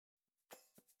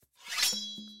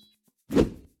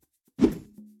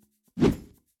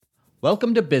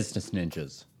Welcome to Business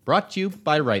Ninjas, brought to you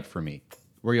by WriteForMe,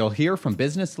 where you'll hear from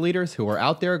business leaders who are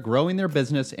out there growing their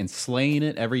business and slaying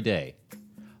it every day.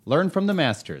 Learn from the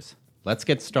masters. Let's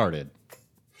get started.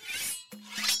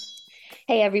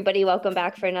 Hey, everybody, welcome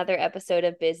back for another episode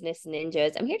of Business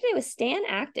Ninjas. I'm here today with Stan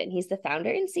Acton. He's the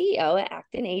founder and CEO at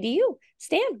Acton ADU.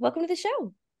 Stan, welcome to the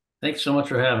show. Thanks so much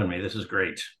for having me. This is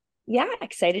great. Yeah,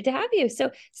 excited to have you. So,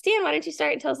 Stan, why don't you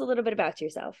start and tell us a little bit about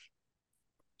yourself?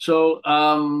 So,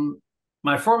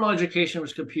 my formal education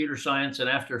was computer science, and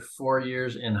after 4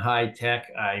 years in high tech,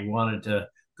 I wanted to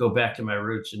go back to my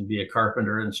roots and be a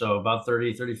carpenter. And so, about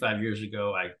 35 years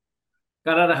ago, I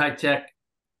got out of high tech,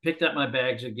 picked up my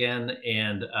bags again,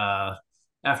 and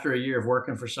after a year of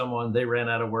working for someone, they ran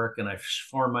out of work, and I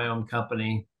formed my own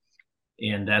company.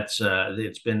 And it's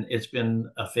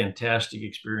been a fantastic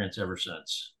experience ever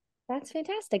since. That's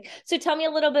fantastic. So, tell me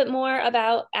a little bit more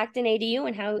about Acton ADU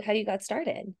and how you got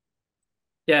started.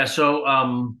 Yeah, so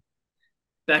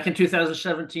back in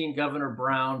 2017, Governor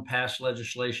Brown passed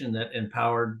legislation that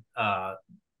empowered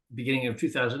beginning of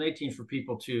 2018 for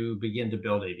people to begin to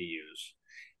build ADUs.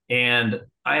 And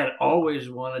I had always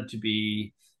wanted to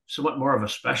be somewhat more of a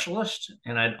specialist,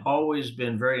 and I'd always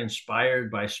been very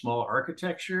inspired by small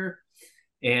architecture.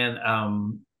 And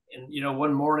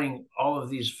one morning, all of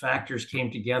these factors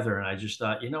came together, and I just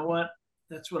thought, you know what,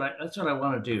 that's what I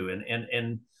want to do.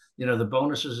 And the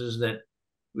bonuses is that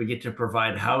we get to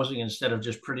provide housing instead of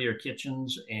just prettier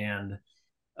kitchens, and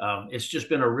it's just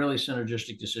been a really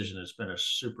synergistic decision. It's been a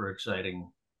super exciting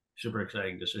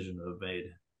decision to have made.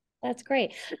 That's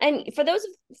great. And for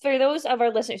those of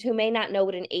our listeners who may not know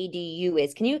what an ADU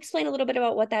is, can you explain a little bit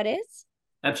about what that is?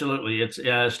 Absolutely,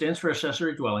 it stands for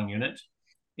accessory dwelling unit,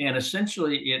 and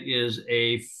essentially it is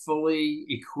a fully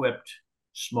equipped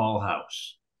small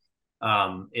house.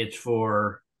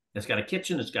 It's got a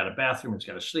kitchen, it's got a bathroom, it's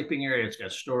got a sleeping area, it's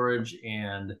got storage,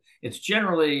 and it's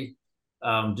generally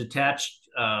detached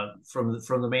from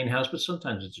the main house, but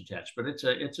sometimes it's attached. But it's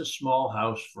a small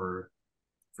house for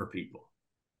people.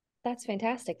 That's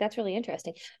fantastic. That's really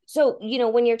interesting. So,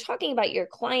 when you're talking about your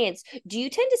clients, do you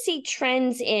tend to see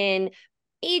trends in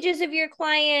ages of your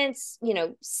clients,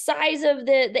 size of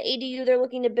the ADU they're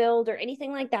looking to build or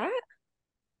anything like that?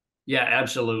 Yeah,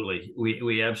 absolutely.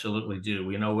 We absolutely do.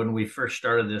 When we first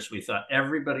started this, we thought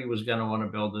everybody was going to want to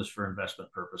build this for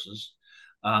investment purposes.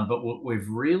 But what we've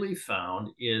really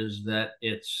found is that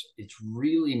it's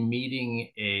really meeting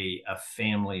a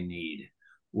family need,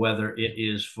 whether it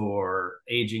is for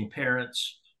aging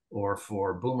parents or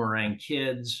for boomerang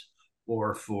kids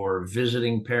or for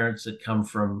visiting parents that come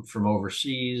from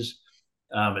overseas.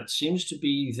 It seems to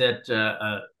be that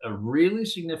a really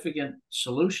significant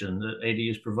solution that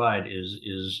ADUs provide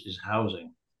is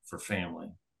housing for family.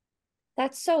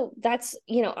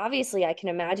 Obviously I can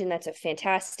imagine that's a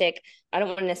fantastic, I don't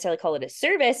want to necessarily call it a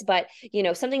service, but,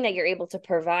 something that you're able to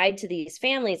provide to these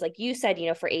families, like you said,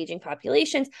 for aging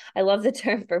populations. I love the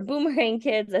term for boomerang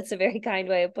kids. That's a very kind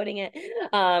way of putting it.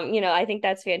 I think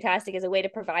that's fantastic as a way to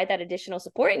provide that additional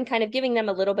support and kind of giving them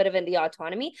a little bit of the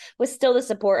autonomy with still the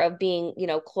support of being,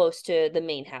 close to the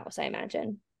main house, I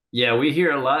imagine. Yeah, we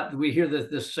hear a lot. We hear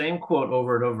this same quote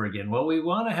over and over again. Well, we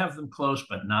want to have them close,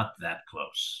 but not that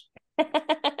close.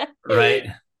 Right.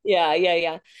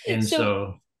 Yeah. And So,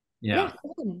 so, yeah.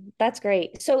 yeah, that's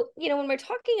great. So, when we're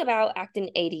talking about Acton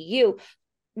ADU,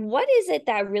 what is it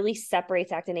that really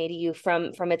separates Acton ADU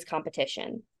from its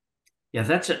competition? Yeah,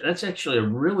 that's actually a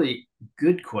really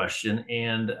good question.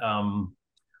 And I'm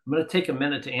going to take a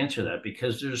minute to answer that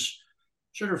because there's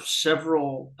sort of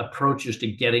several approaches to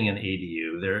getting an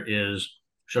ADU. There is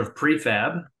sort of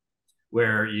prefab,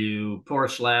 where you pour a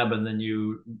slab and then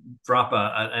you drop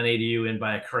an ADU in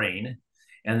by a crane.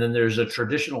 And then there's a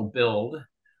traditional build,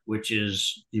 which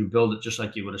is you build it just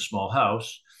like you would a small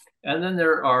house. And then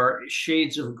there are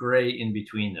shades of gray in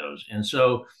between those. And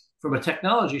so, from a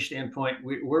technology standpoint,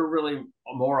 we're really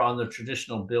more on the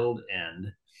traditional build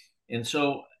end. And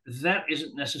so, that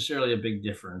isn't necessarily a big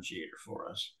differentiator for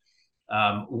us.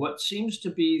 What seems to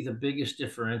be the biggest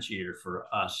differentiator for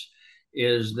us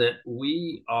is that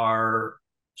we are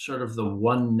sort of the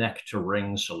one neck to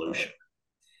ring solution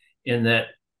in that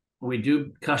we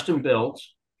do custom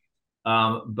builds,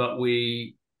 but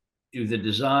we do the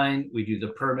design, we do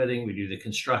the permitting, we do the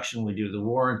construction, we do the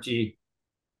warranty.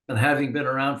 And having been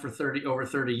around for over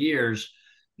 30 years,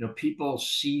 people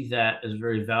see that as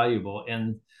very valuable.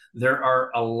 And there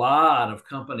are a lot of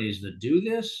companies that do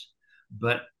this,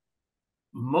 but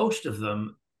most of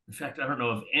them, in fact, I don't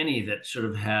know of any that sort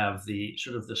of have the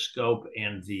scope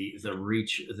and the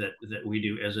reach that we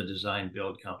do as a design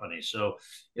build company. So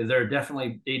there are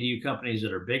definitely ADU companies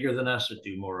that are bigger than us, that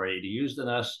do more ADUs than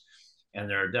us, And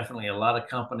there are definitely a lot of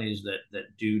companies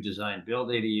that do design build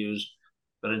ADUs.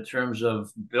 But in terms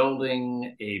of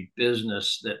building a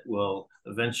business that will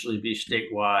eventually be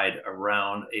statewide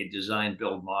around a design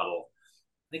build model,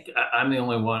 I think I'm the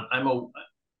only one.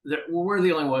 We're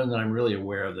the only one that I'm really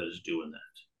aware of that is doing that.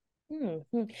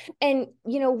 Mm-hmm. And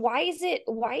why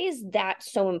is that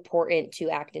so important to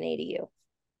Acton ADU?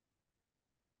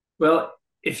 Well,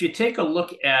 if you take a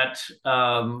look at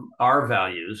our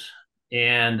values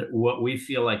and what we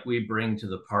feel like we bring to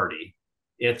the party,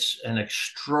 it's an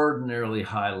extraordinarily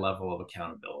high level of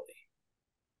accountability,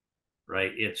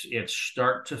 right? It's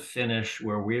start to finish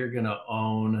where we're going to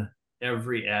own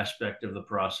every aspect of the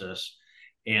process,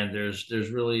 and there's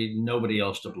really nobody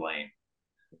else to blame.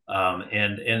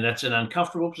 And that's an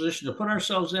uncomfortable position to put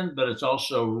ourselves in, but it's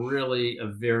also really a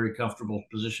very comfortable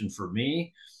position for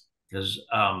me because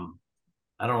I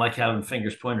don't like having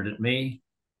fingers pointed at me,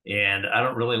 and I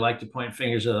don't really like to point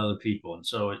fingers at other people. And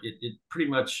so it pretty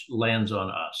much lands on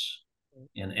us,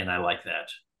 and I like that.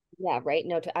 Yeah, right.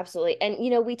 No, absolutely. And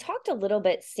we talked a little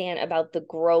bit, Stan, about the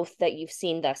growth that you've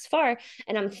seen thus far.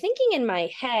 And I'm thinking in my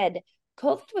head,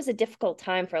 COVID was a difficult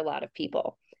time for a lot of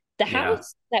people. The Yeah.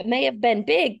 house that may have been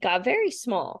big got very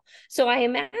small. So I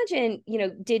imagine,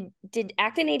 did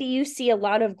Acton ADU see a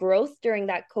lot of growth during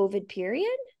that COVID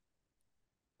period?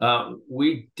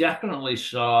 We definitely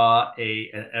saw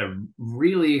a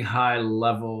really high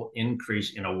level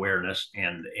increase in awareness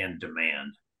and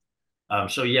demand.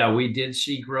 So yeah, we did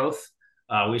see growth.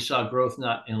 We saw growth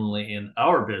not only in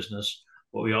our business,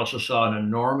 but we also saw an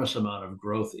enormous amount of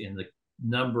growth in the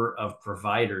number of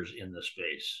providers in the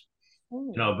space.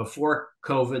 Hmm. Before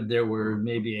COVID, there were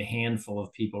maybe a handful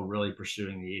of people really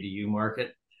pursuing the ADU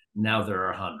market. Now there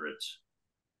are hundreds.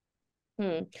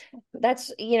 Hmm.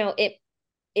 That's,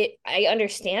 I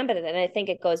understand, but then I think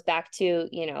it goes back to,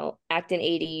 Acton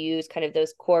ADU's kind of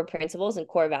those core principles and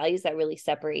core values that really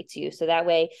separates you. So that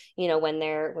way,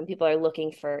 when people are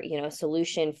looking for, a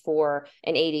solution for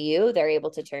an ADU, they're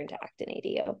able to turn to Acton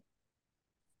ADU.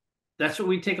 That's what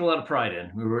we take a lot of pride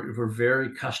in. We're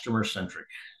very customer centric.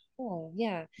 Oh,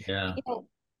 yeah. Yeah. You know,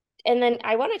 and then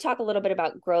I want to talk a little bit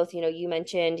about growth. You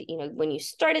mentioned, when you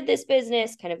started this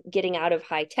business, kind of getting out of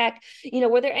high tech,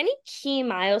 were there any key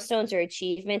milestones or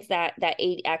achievements that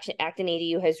Acton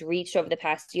ADU has reached over the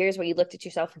past years where you looked at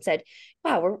yourself and said,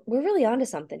 wow, we're really onto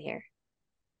something here?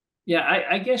 Yeah,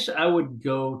 I guess I would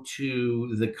go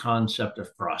to the concept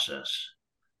of process.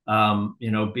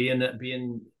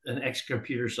 Being an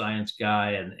ex-computer science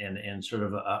guy and sort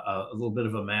of a little bit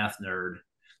of a math nerd,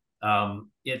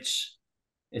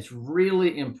 it's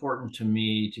really important to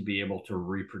me to be able to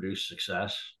reproduce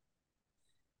success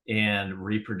and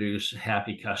reproduce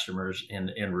happy customers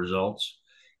and results.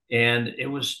 And it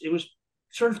was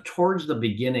sort of towards the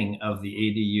beginning of the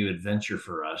ADU adventure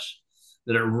for us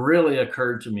that it really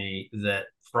occurred to me that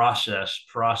process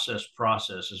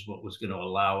is what was going to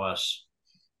allow us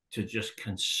to just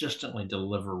consistently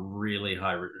deliver really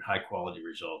high quality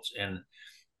results.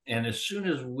 And as soon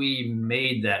as we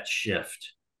made that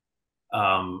shift,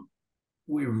 um,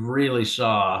 we really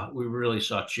saw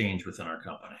change within our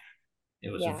company. It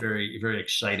was a Yeah. very very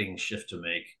exciting shift to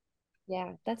make.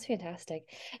 Yeah, that's fantastic.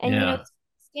 And Yeah.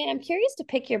 Stan, I'm curious to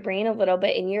pick your brain a little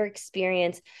bit in your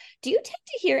experience. Do you tend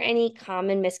to hear any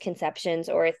common misconceptions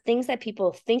or things that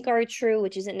people think are true,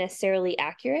 which isn't necessarily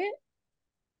accurate?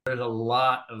 There's a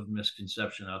lot of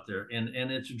misconception out there, and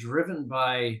it's driven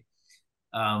by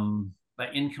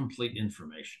incomplete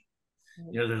information.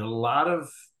 There's a lot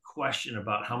of question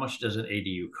about how much does an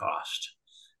ADU cost,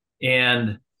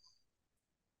 and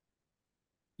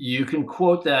you can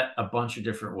quote that a bunch of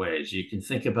different ways. You can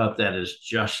think about that as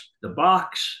just the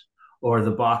box, or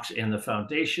the box and the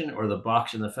foundation, or the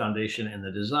box and the foundation and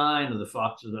the design, or the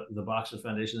box and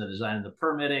foundation, the design and the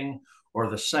permitting, or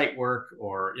the site work,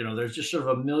 or there's just sort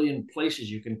of a million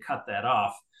places you can cut that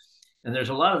off. And there's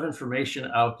a lot of information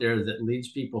out there that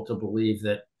leads people to believe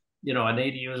that an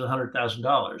ADU is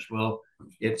 $100,000. Well,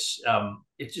 it's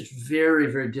just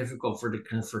very very difficult for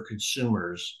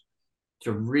consumers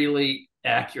to really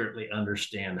accurately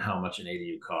understand how much an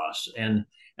ADU costs. And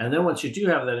then once you do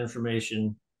have that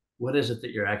information, what is it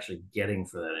that you're actually getting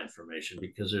for that information?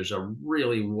 Because there's a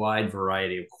really wide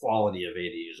variety of quality of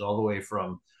ADUs, all the way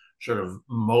from sort of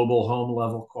mobile home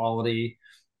level quality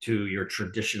to your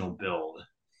traditional build.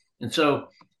 And so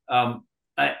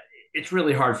I, it's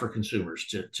really hard for consumers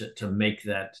to make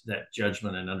that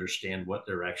judgment and understand what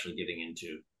they're actually getting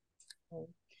into.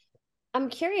 I'm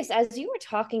curious, as you were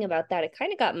talking about that, it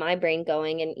kind of got my brain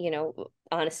going and,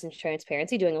 honest and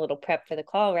transparency, doing a little prep for the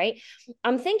call, right?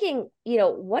 I'm thinking,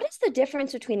 what is the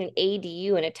difference between an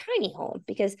ADU and a tiny home?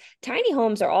 Because tiny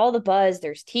homes are all the buzz.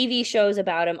 There's TV shows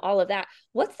about them, all of that.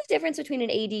 What's the difference between an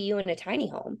ADU and a tiny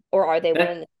home? Or are they one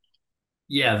That, and the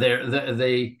yeah,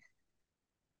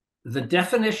 the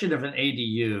definition of an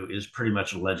ADU is pretty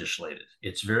much legislated.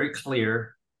 It's very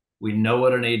clear. We know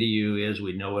what an ADU is.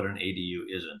 We know what an ADU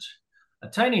isn't. A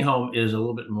tiny home is a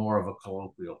little bit more of a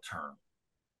colloquial term.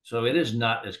 So it is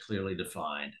not as clearly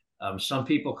defined. Some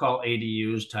people call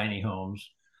ADUs tiny homes.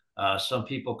 Some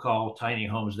people call tiny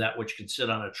homes that which could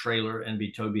sit on a trailer and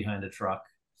be towed behind a truck.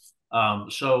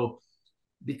 So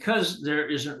because there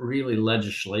isn't really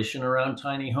legislation around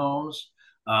tiny homes,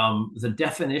 the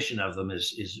definition of them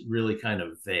is really kind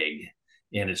of vague,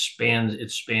 and it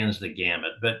spans the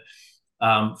gamut. But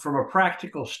from a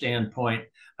practical standpoint,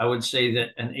 I would say that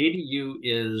an ADU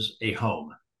is a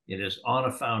home. It is on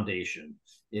a foundation.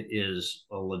 It is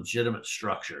a legitimate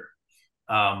structure.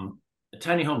 A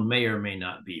tiny home may or may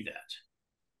not be that.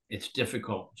 It's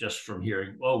difficult just from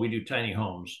hearing, oh, we do tiny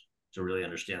homes, to really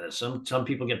understand that. Some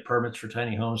people get permits for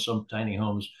tiny homes. Some tiny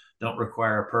homes don't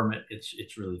require a permit.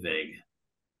 It's really vague.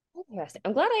 Interesting.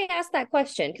 I'm glad I asked that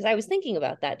question because I was thinking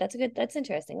about that. That's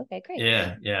interesting. Okay, great.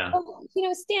 Yeah, yeah. Well,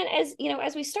 Stan,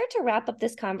 as we start to wrap up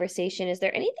this conversation, is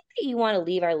there anything that you want to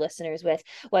leave our listeners with,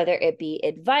 whether it be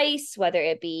advice, whether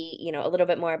it be, a little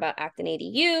bit more about Acton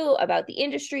ADU, about the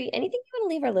industry, anything you want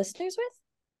to leave our listeners with?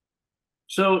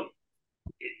 So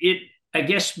I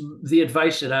guess the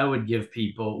advice that I would give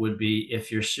people would be,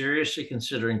 if you're seriously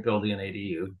considering building an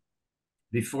ADU,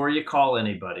 before you call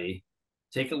anybody,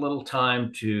 take a little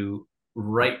time to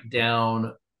write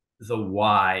down the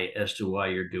why as to why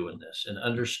you're doing this and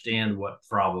understand what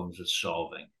problems it's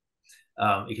solving.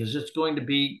 Because it's going to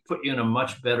put you in a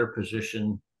much better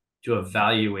position to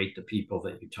evaluate the people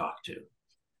that you talk to.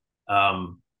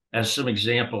 As some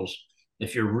examples,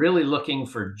 if you're really looking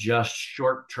for just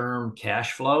short-term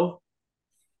cash flow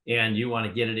and you want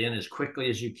to get it in as quickly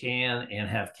as you can and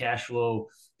have cash flow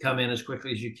come in as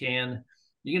quickly as you can,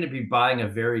 you're going to be buying a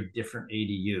very different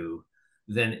ADU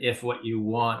than if what you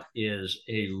want is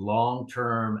a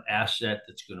long-term asset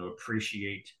that's going to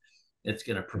appreciate, it's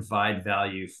going to provide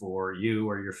value for you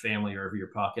or your family or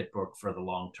your pocketbook for the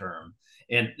long term.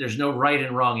 And there's no right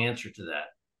and wrong answer to that,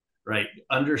 right?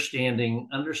 Understanding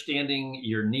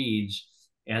your needs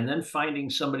and then finding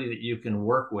somebody that you can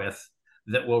work with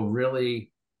that will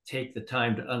really take the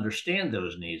time to understand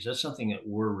those needs. That's something that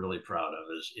we're really proud of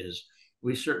is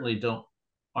we certainly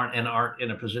aren't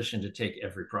in a position to take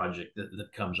every project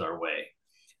that comes our way.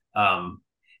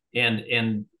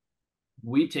 And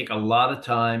we take a lot of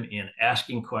time in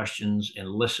asking questions and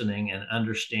listening and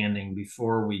understanding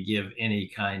before we give any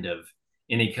kind of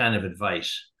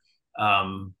advice.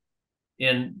 And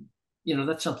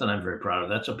that's something I'm very proud of.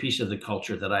 That's a piece of the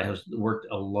culture that I have worked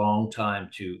a long time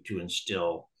to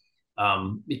instill.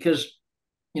 Because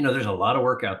there's a lot of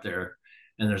work out there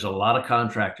and there's a lot of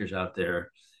contractors out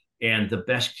there. And the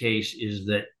best case is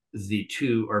that the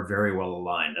two are very well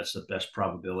aligned. That's the best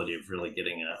probability of really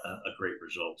getting a great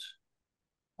result.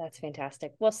 That's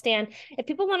fantastic. Well, Stan, if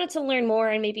people wanted to learn more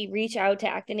and maybe reach out to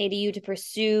Acton ADU to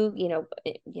pursue,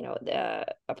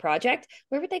 a project,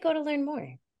 where would they go to learn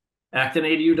more?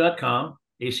 ActonADU.com,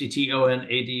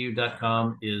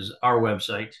 ActonADU.com is our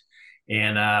website.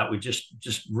 And we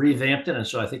just revamped it, and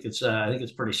so I think it's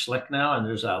pretty slick now. And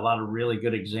there's a lot of really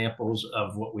good examples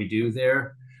of what we do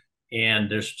there.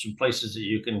 And there's some places that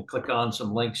you can click on,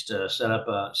 some links to set up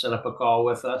a call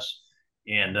with us.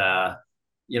 And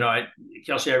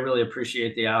Kelsey, I really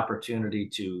appreciate the opportunity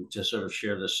to sort of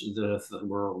share this with the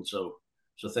world. So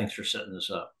thanks for setting this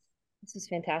up. This is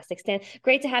fantastic, Stan.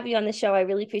 Great to have you on the show. I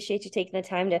really appreciate you taking the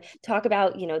time to talk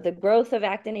about, the growth of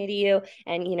Acton ADU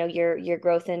and, your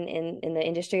growth in the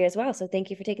industry as well. So thank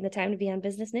you for taking the time to be on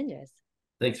Business Ninjas.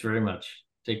 Thanks very much.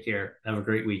 Take care. Have a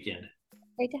great weekend.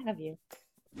 Great to have you.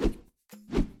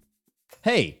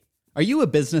 Hey, are you a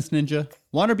business ninja?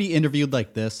 Want to be interviewed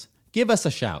like this? Give us a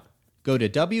shout. Go to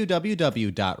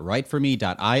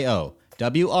www.writeforme.io,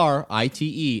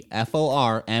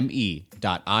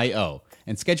 WriteForme.io,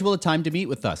 and schedule a time to meet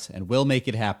with us, and we'll make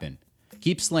it happen.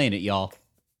 Keep slaying it, y'all.